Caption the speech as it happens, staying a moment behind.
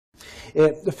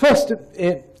The first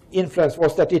influence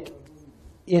was that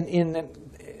in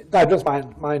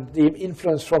Daoist's mind, the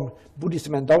influence from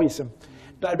Buddhism and Daoism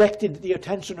directed the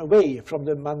attention away from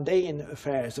the mundane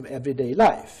affairs of everyday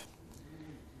life.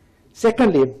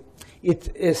 Secondly,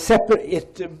 it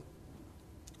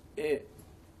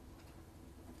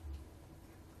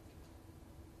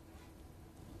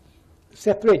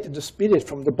separated the spirit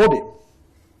from the body.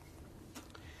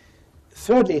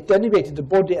 Thirdly, it denigrated the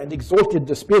body and exalted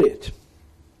the spirit.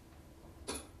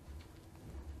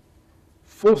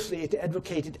 Fourthly, it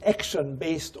advocated action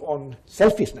based on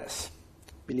selfishness,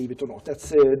 believe it or not.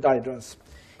 That's Daoist's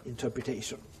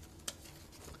interpretation.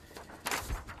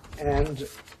 And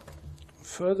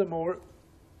furthermore,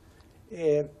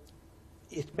 it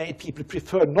made people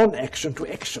prefer non-action to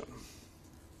action.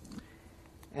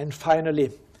 And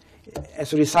finally,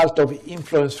 as a result of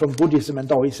influence from Buddhism and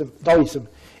Daoism,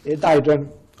 Daoist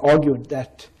argued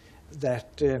that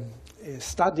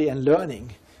study and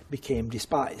learning became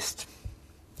despised.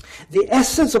 The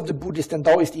essence of the Buddhist and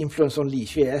Daoist influence on Li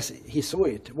Xue, as he saw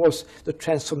it, was the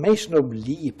transformation of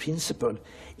Li principle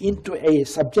into a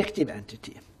subjective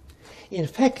entity. In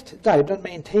fact, Daoist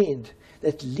maintained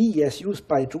that Li, as used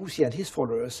by Zhuxi and his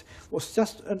followers, was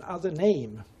just another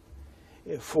name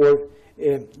for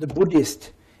the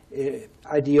Buddhist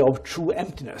idea of true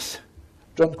emptiness,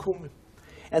 Zhengkung,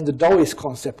 and the Daoist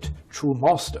concept, true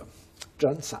master,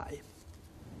 Zhensai.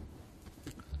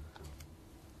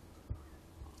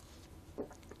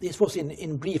 This was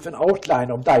in brief an outline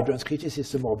of Daoist's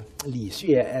criticism of Li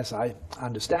Xue as I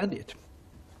understand it.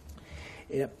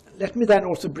 Let me then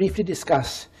also briefly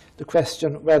discuss the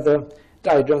question whether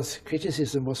Daoist's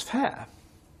criticism was fair.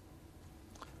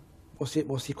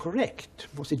 Was he correct?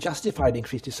 Was he justified in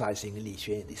criticizing Li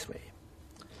Xue in this way?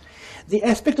 The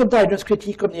aspect of Daoist's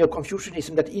critique of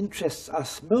Neo-Confucianism that interests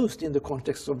us most in the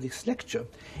context of this lecture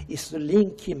is the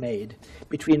link he made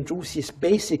between Zhuxi's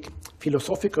basic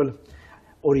philosophical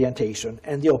orientation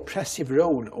and the oppressive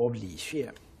role of Li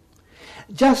Xue.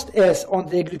 Just as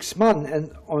André Glucksmann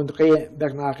and André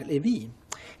Bernard Lévy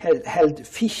held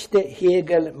Fichte,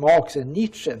 Hegel, Marx and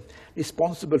Nietzsche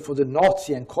responsible for the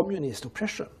Nazi and communist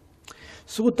oppression,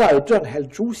 so Daoist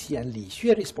held Zhuxi and Li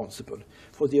Xue responsible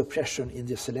for the oppression in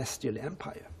the Celestial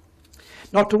Empire.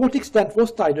 Now, to what extent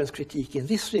was Daoist's critique in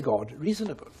this regard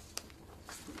reasonable?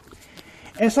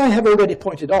 As I have already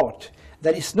pointed out,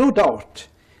 there is no doubt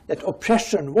that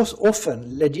oppression was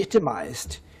often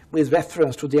legitimized with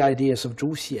reference to the ideas of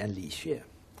Zhuxi and Li Xue.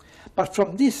 But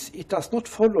from this, it does not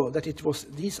follow that it was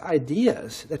these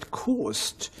ideas that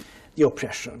caused the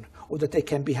oppression, or that they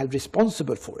can be held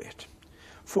responsible for it.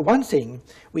 For one thing,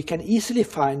 we can easily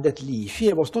find that Li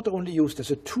Xue was not only used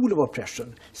as a tool of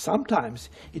oppression, sometimes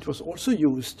it was also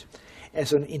used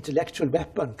as an intellectual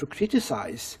weapon to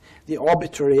criticize the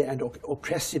arbitrary and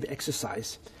oppressive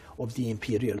exercise of the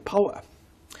imperial power.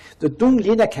 The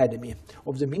Donglin Academy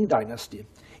of the Ming Dynasty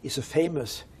is a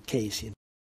famous case in.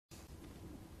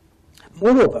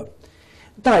 Moreover,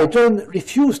 Daoist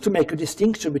refused to make a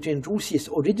distinction between Zhuxi's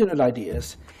original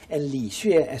ideas and Li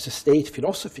Xue as a state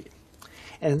philosophy,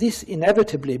 and this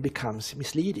inevitably becomes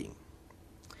misleading.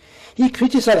 He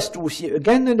criticized Zhuxi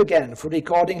again and again for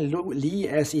regarding Li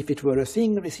as if it were a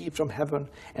thing received from heaven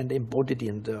and embodied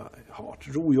in the heart.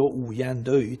 Again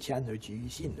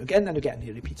and again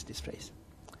he repeats this phrase.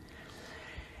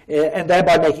 And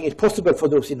thereby making it possible for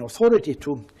those in authority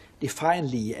to define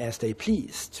Li as they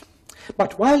pleased.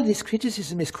 But while this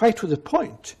criticism is quite to the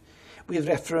point with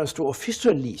reference to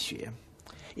official Li Xue,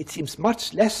 it seems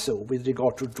much less so with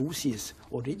regard to Zhuxi's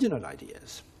original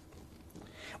ideas.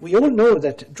 We all know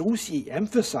that Zhuxi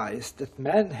emphasized that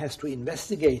man has to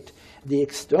investigate the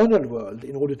external world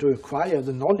in order to acquire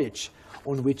the knowledge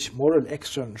on which moral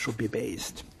action should be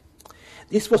based.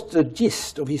 This was the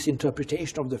gist of his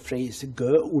interpretation of the phrase ge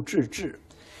wu zhi zhi,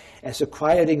 as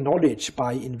acquiring knowledge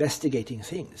by investigating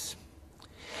things.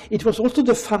 It was also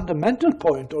the fundamental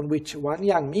point on which Wang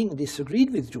Yangming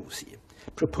disagreed with Zhuxi,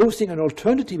 proposing an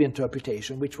alternative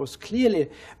interpretation which was clearly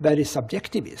very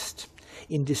subjectivist,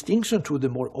 in distinction to the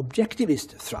more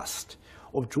objectivist thrust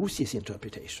of Zhuxi's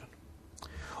interpretation.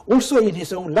 Also in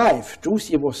his own life,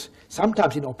 Zhuxi was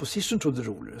sometimes in opposition to the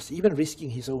rulers, even risking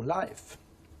his own life.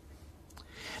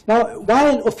 Now,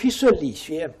 while official Li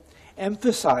Xue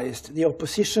emphasized the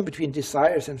opposition between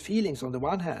desires and feelings on the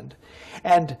one hand,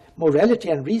 and morality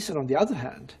and reason on the other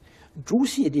hand,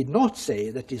 Zhuxi did not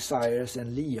say that desires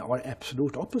and Li are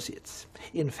absolute opposites.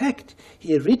 In fact,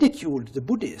 he ridiculed the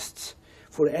Buddhists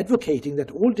for advocating that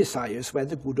all desires,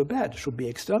 whether good or bad, should be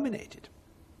exterminated.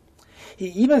 He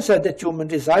even said that human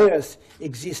desires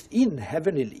exist in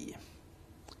heavenly Li.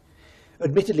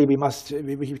 Admittedly,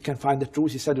 we can find that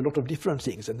Drusi said a lot of different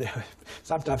things, and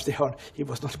sometimes he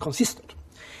was not consistent.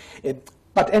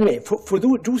 But anyway, for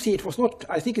Drusi, it was not,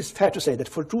 I think it's fair to say that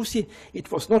for Drusi,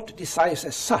 it was not desires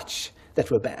as such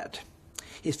that were bad.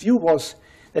 His view was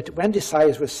that when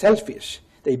desires were selfish,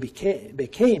 they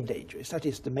became dangerous. That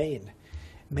is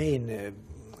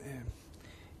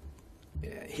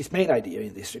his main idea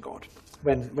in this regard.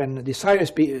 When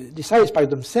desires by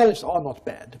themselves are not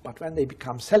bad, but when they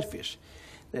become selfish,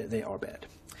 they are bad.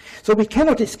 So we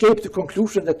cannot escape the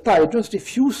conclusion that Daidun's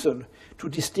refusal to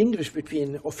distinguish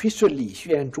between official Li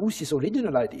Xue and Drusi's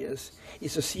original ideas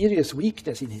is a serious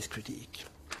weakness in his critique.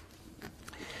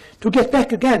 To get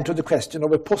back again to the question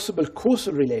of a possible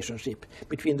causal relationship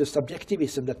between the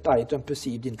subjectivism that Daidun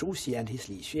perceived in Drusi and his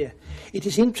Li Xue, it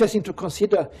is interesting to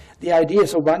consider the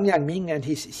ideas of Wang Yangming and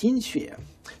his Xin Xue,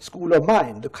 school of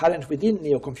mind, the current within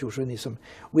Neo-Confucianism,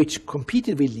 which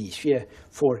competed with Li Xue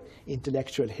for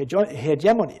intellectual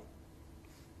hegemony.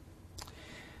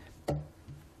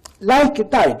 Like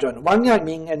Daidun, Wang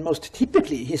Yangming, and most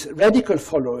typically his radical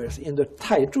followers in the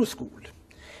Taizhu school,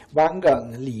 Wang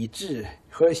Geng, Li Zhi,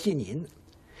 He Xining,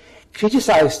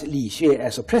 criticized Li Xue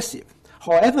as oppressive.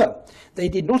 However, they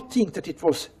did not think that it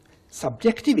was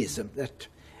subjectivism that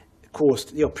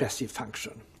caused the oppressive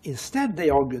function. Instead, they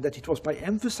argued that it was by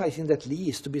emphasizing that Li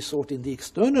is to be sought in the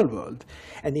external world,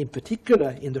 and in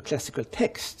particular in the classical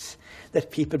texts,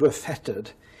 that people were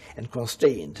fettered and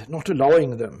constrained, not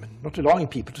allowing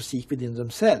people to seek within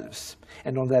themselves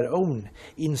and on their own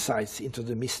insights into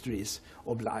the mysteries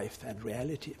of life and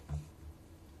reality.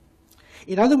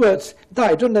 In other words,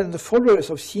 Daidun and the followers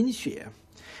of Xin Xue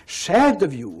shared the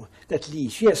view that Li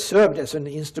Xue served as an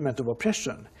instrument of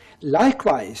oppression.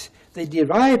 Likewise, they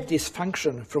derived this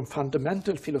function from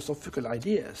fundamental philosophical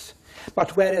ideas.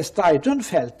 But whereas Daidun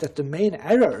felt that the main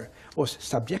error was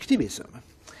subjectivism,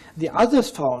 the others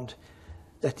found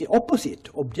that the opposite,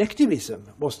 objectivism,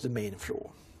 was the main flaw.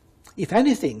 If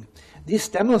anything, this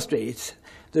demonstrates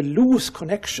the loose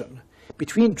connection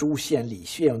between Drusi and Li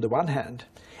Xue on the one hand,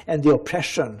 and the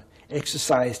oppression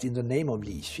exercised in the name of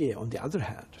Li Xue on the other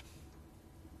hand.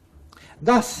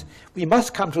 Thus, we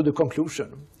must come to the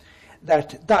conclusion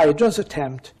that Daidun's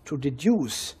attempt to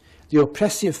deduce the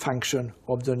oppressive function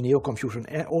of the Neo-Confucian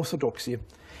orthodoxy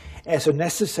as a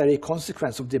necessary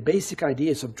consequence of the basic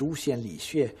ideas of Drusi and Li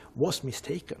Xue was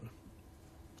mistaken.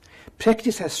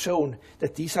 Practice has shown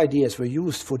that these ideas were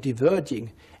used for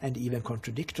diverging and even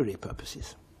contradictory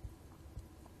purposes.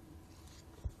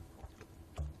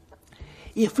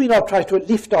 If we now try to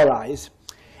lift our eyes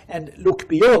and look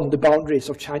beyond the boundaries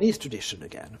of Chinese tradition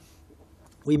again,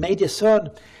 we may discern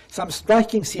some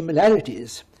striking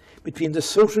similarities between the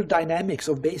social dynamics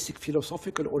of basic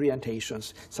philosophical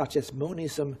orientations such as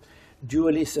monism,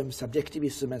 dualism,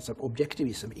 subjectivism, and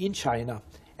objectivism in China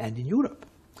and in Europe,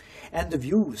 and the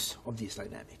views of these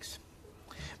dynamics.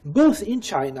 Both in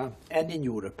China and in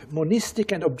Europe,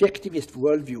 monistic and objectivist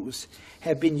worldviews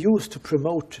have been used to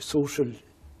promote social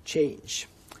change,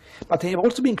 but they have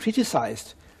also been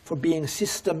criticized for being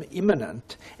system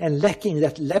immanent and lacking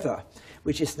that lever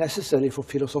which is necessary for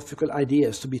philosophical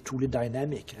ideas to be truly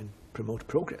dynamic and promote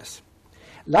progress.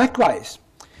 Likewise,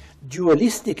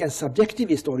 dualistic and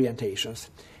subjectivist orientations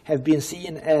have been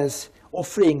seen as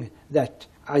offering that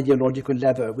ideological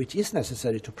lever which is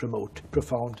necessary to promote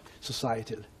profound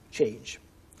societal change.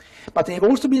 But they have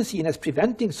also been seen as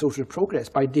preventing social progress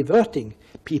by diverting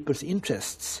people's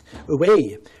interests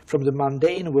away from the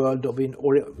mundane world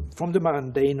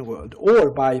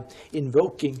or by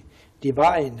invoking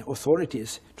divine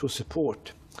authorities to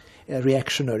support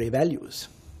reactionary values.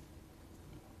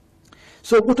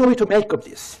 So what are we to make of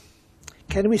this?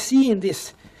 Can we see in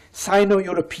this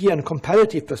Sino-European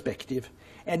comparative perspective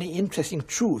any interesting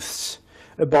truths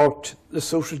about the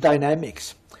social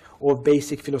dynamics of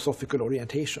basic philosophical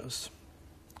orientations?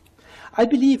 I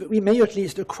believe we may at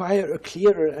least acquire a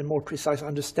clearer and more precise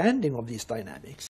understanding of these dynamics.